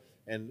are.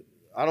 And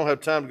I don't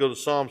have time to go to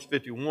Psalms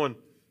 51,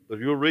 but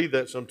if you'll read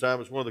that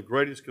sometime, it's one of the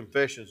greatest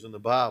confessions in the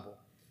Bible.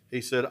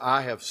 He said,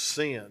 I have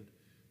sinned,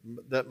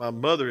 that my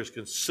mother has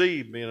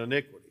conceived me in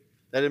iniquity.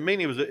 That didn't mean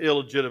he was an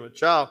illegitimate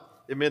child.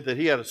 It meant that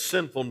he had a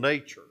sinful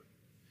nature.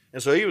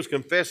 And so he was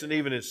confessing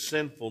even his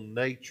sinful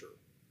nature.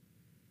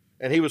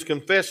 And he was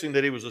confessing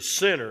that he was a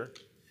sinner.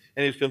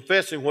 And he was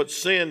confessing what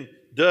sin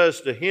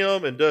does to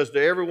him and does to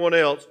everyone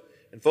else.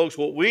 And folks,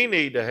 what we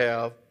need to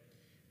have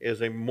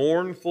is a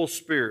mournful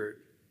spirit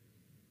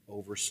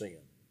over sin.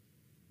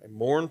 A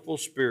mournful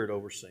spirit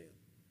over sin.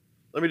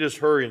 Let me just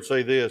hurry and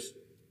say this,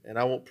 and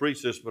I won't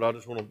preach this, but I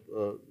just want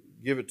to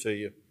give it to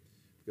you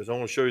because I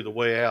want to show you the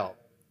way out.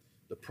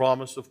 The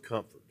promise of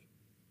comfort.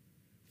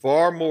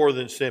 Far more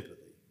than sympathy.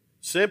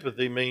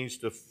 Sympathy means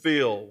to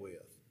fill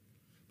with,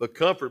 but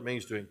comfort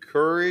means to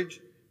encourage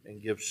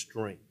and give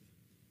strength.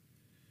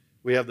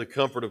 We have the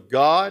comfort of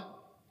God.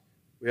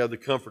 We have the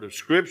comfort of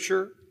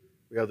Scripture.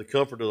 We have the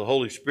comfort of the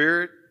Holy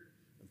Spirit.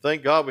 And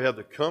thank God we have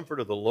the comfort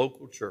of the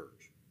local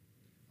church.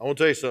 I want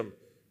to tell you something.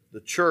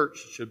 The church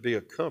should be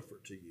a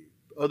comfort to you.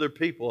 Other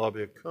people ought to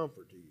be a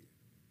comfort to you.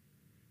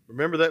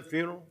 Remember that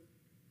funeral?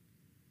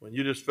 When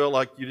you just felt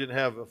like you didn't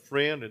have a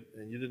friend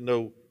and you didn't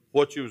know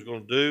what you was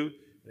going to do.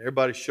 And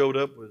everybody showed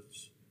up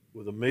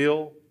with a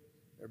meal.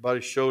 Everybody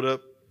showed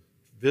up for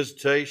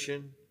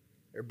visitation.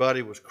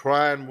 Everybody was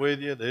crying with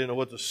you. They didn't know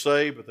what to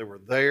say, but they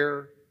were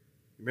there.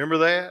 Remember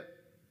that?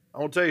 I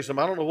want to tell you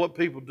something. I don't know what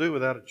people do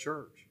without a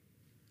church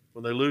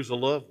when they lose a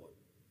loved one.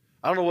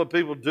 I don't know what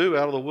people do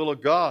out of the will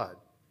of God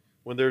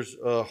when there's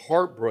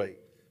heartbreak.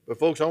 But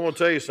folks, I want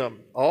to tell you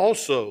something.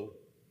 Also,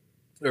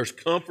 there's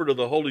comfort of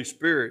the Holy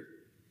Spirit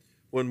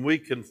when we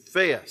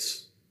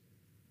confess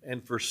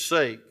and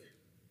forsake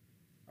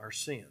our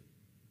sin.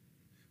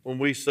 When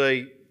we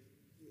say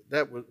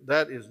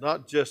that is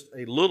not just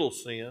a little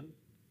sin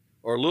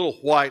or a little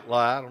white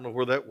lie, I don't know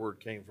where that word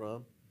came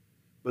from,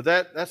 but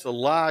that's a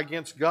lie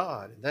against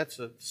God, and that's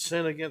a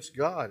sin against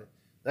God.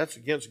 That's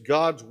against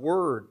God's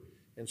word.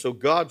 And so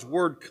God's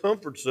word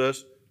comforts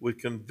us with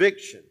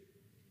conviction.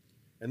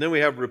 And then we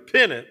have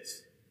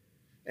repentance,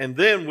 and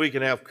then we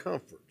can have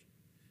comfort.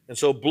 And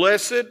so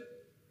blessed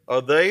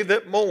are they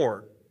that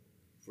mourn,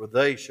 for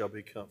they shall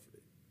be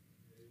comforted.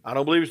 I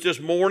don't believe it's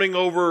just mourning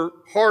over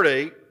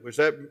heartache, which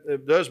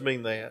it does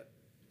mean that,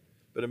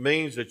 but it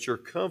means that you're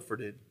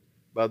comforted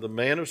by the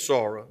man of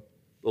sorrow.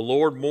 The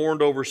Lord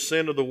mourned over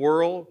sin of the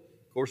world.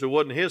 Of course, it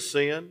wasn't his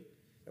sin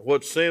and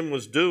what sin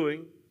was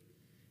doing.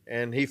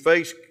 And he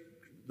faced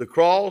the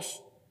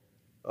cross,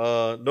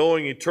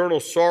 knowing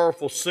eternal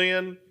sorrowful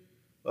sin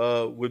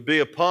would be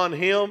upon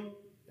him.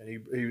 And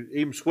he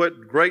even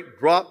sweat great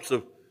drops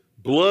of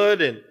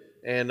blood.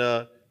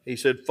 And he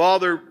said,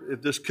 Father,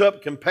 if this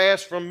cup can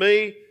pass from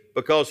me,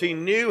 because he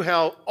knew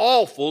how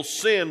awful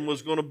sin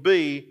was going to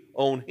be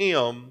on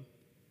him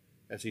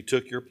as he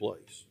took your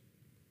place.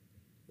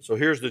 So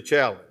here's the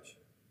challenge.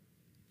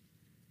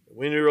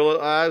 We need to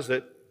realize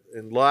that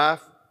in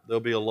life,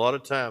 there'll be a lot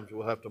of times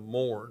we'll have to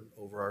mourn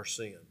over our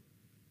sin.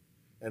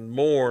 and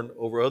mourn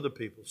over other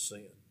people's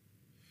sin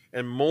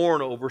and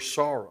mourn over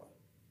sorrow.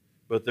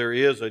 But there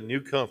is a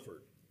new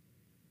comfort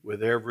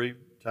with every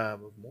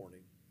time of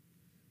mourning,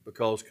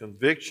 because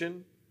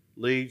conviction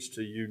leads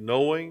to you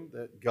knowing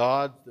that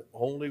God's the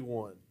only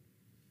one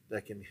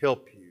that can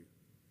help you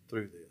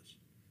through this.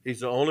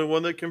 He's the only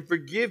one that can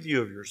forgive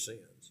you of your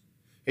sins.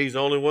 He's the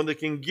only one that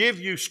can give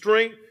you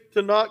strength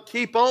to not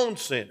keep on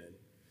sinning.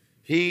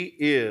 He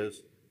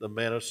is the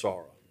man of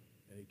sorrow,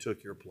 and He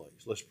took your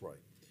place. Let's pray.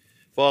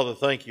 Father,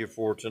 thank you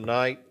for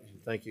tonight.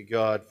 Thank you,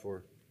 God,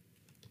 for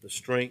the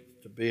strength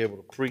to be able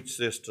to preach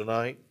this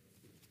tonight.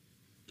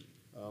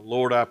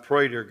 Lord, I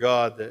pray, dear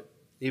God, that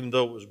even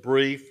though it was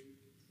brief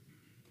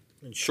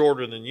and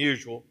shorter than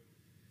usual,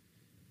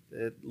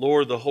 that,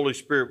 Lord, the Holy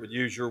Spirit would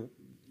use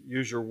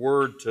your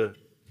word to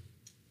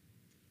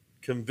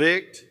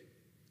convict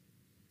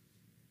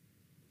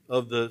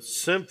of the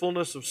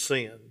sinfulness of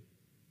sin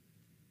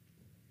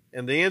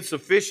and the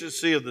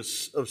insufficiency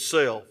of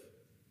self,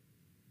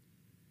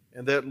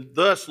 and that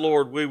thus,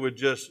 Lord, we would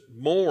just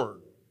mourn,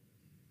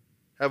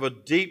 have a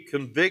deep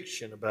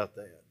conviction about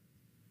that,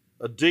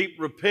 a deep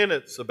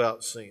repentance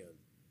about sin,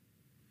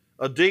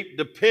 a deep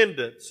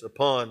dependence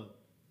upon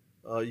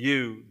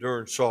you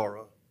during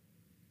sorrow,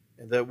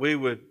 and that we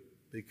would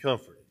be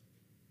comforted.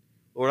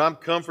 Lord, I'm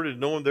comforted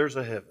knowing there's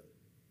a heaven.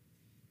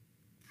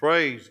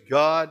 Praise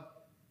God.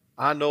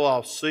 I know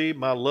I'll see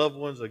my loved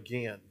ones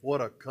again. What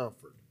a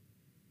comfort.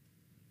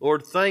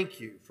 Lord, thank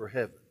you for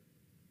heaven.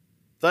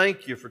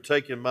 Thank you for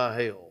taking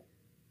my hell.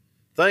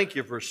 Thank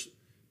you for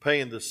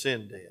paying the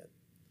sin debt.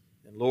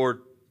 And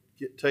Lord,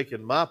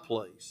 taking my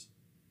place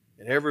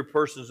and every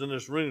person's in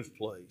this room's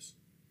place,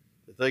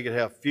 that they could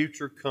have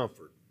future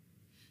comfort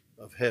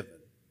of heaven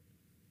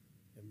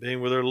and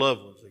being with their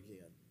loved ones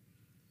again.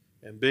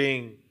 And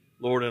being,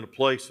 Lord, in a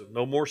place of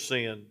no more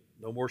sin,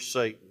 no more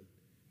Satan,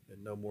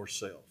 and no more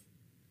self.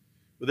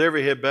 With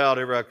every head bowed,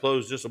 every eye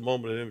closed, just a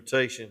moment of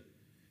invitation.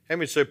 How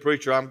many say,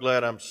 preacher, I'm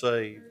glad I'm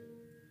saved.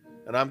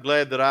 And I'm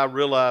glad that I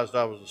realized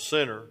I was a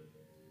sinner.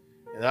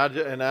 And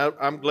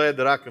I'm glad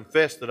that I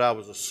confessed that I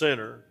was a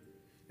sinner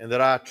and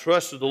that I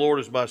trusted the Lord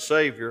as my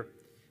Savior.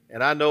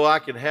 And I know I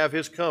can have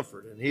His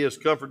comfort. And He has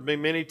comforted me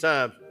many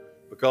times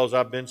because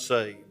I've been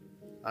saved.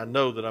 I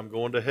know that I'm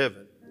going to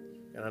heaven.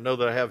 And I know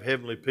that I have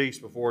heavenly peace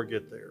before I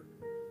get there.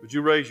 Would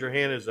you raise your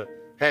hand as a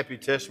happy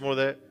testimony of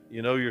that?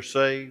 You know you're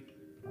saved.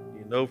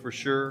 You know for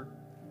sure.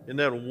 Isn't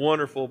that a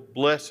wonderful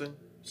blessing?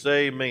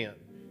 Say amen.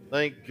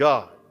 Thank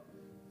God.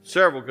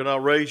 Several can now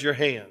raise your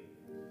hand.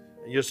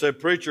 And you say,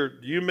 preacher,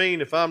 do you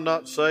mean if I'm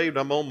not saved,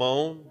 I'm on my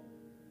own?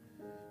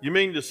 You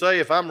mean to say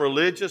if I'm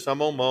religious,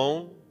 I'm on my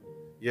own?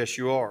 Yes,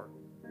 you are.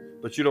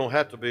 But you don't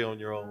have to be on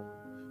your own,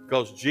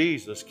 because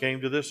Jesus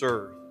came to this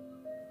earth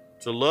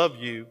to love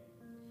you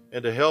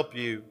and to help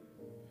you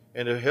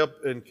and to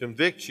help and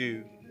convict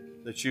you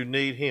that you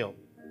need Him.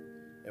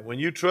 And when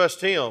you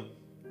trust Him,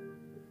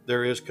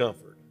 there is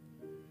comfort,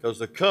 because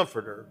the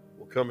Comforter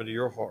will come into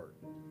your heart.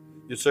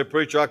 You say,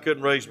 preacher, I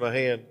couldn't raise my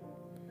hand,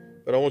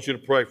 but I want you to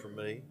pray for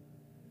me,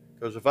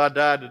 because if I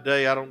died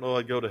today, I don't know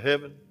I'd go to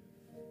heaven.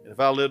 And if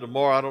I live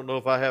tomorrow, I don't know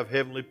if I have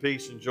heavenly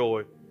peace and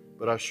joy,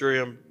 but I sure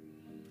am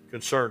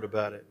concerned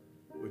about it.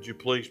 Would you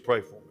please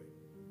pray for me?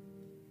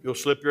 You'll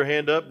slip your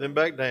hand up, then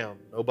back down.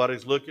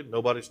 Nobody's looking,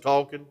 nobody's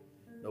talking,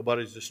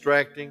 nobody's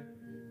distracting.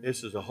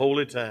 This is a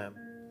holy time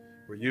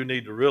where you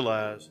need to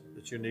realize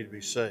that you need to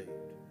be saved.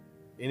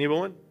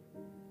 Anyone?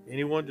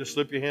 Anyone? Just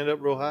slip your hand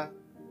up real high,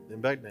 then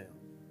back down.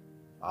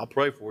 I'll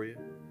pray for you.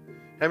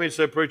 How many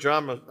say, preacher,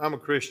 I'm a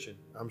Christian.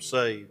 I'm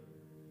saved.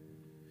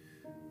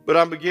 But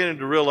I'm beginning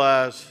to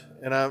realize,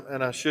 and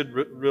I should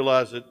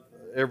realize it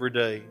every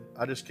day,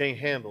 I just can't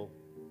handle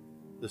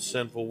this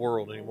sinful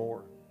world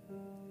anymore.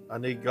 I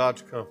need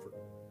God's comfort.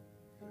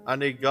 I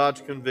need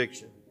God's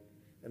conviction.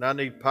 And I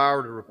need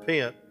power to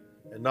repent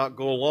and not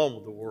go along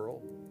with the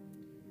world.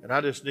 And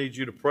I just need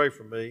you to pray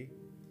for me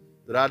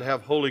that I'd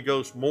have Holy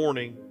Ghost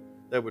mourning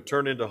that would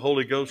turn into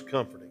Holy Ghost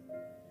comforting.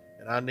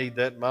 And I need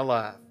that in my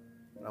life.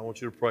 And I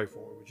want you to pray for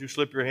me. Would you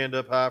slip your hand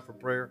up high for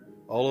prayer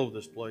all over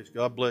this place?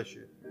 God bless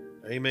you.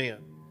 Amen.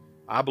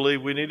 I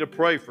believe we need to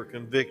pray for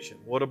conviction.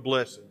 What a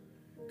blessing.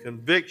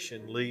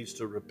 Conviction leads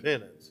to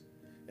repentance,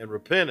 and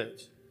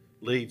repentance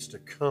leads to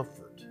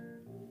comfort.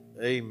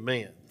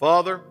 Amen.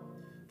 Father,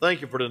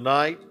 thank you for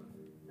tonight.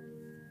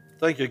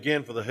 Thank you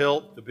again for the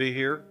help to be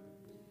here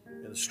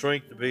and the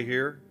strength to be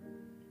here.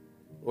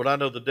 Lord, I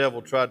know the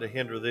devil tried to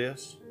hinder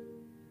this,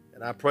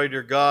 and I pray,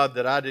 dear God,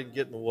 that I didn't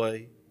get in the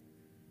way,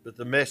 but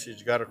the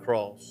message got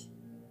across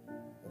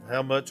of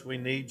how much we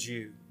need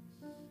you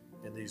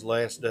in these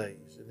last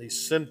days, in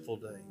these sinful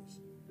days,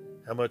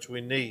 how much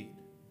we need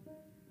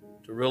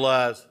to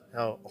realize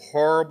how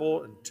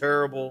horrible and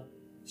terrible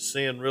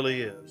sin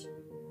really is,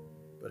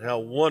 but how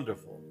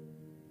wonderful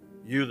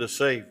you, the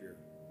Savior,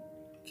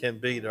 can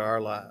be to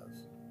our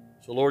lives.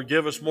 So, Lord,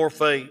 give us more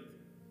faith.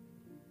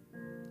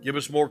 Give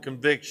us more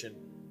conviction.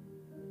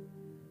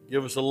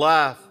 Give us a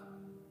life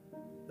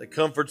that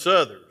comforts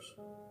others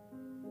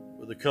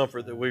with the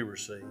comfort that we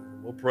receive.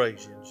 We'll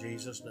praise you in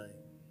Jesus' name.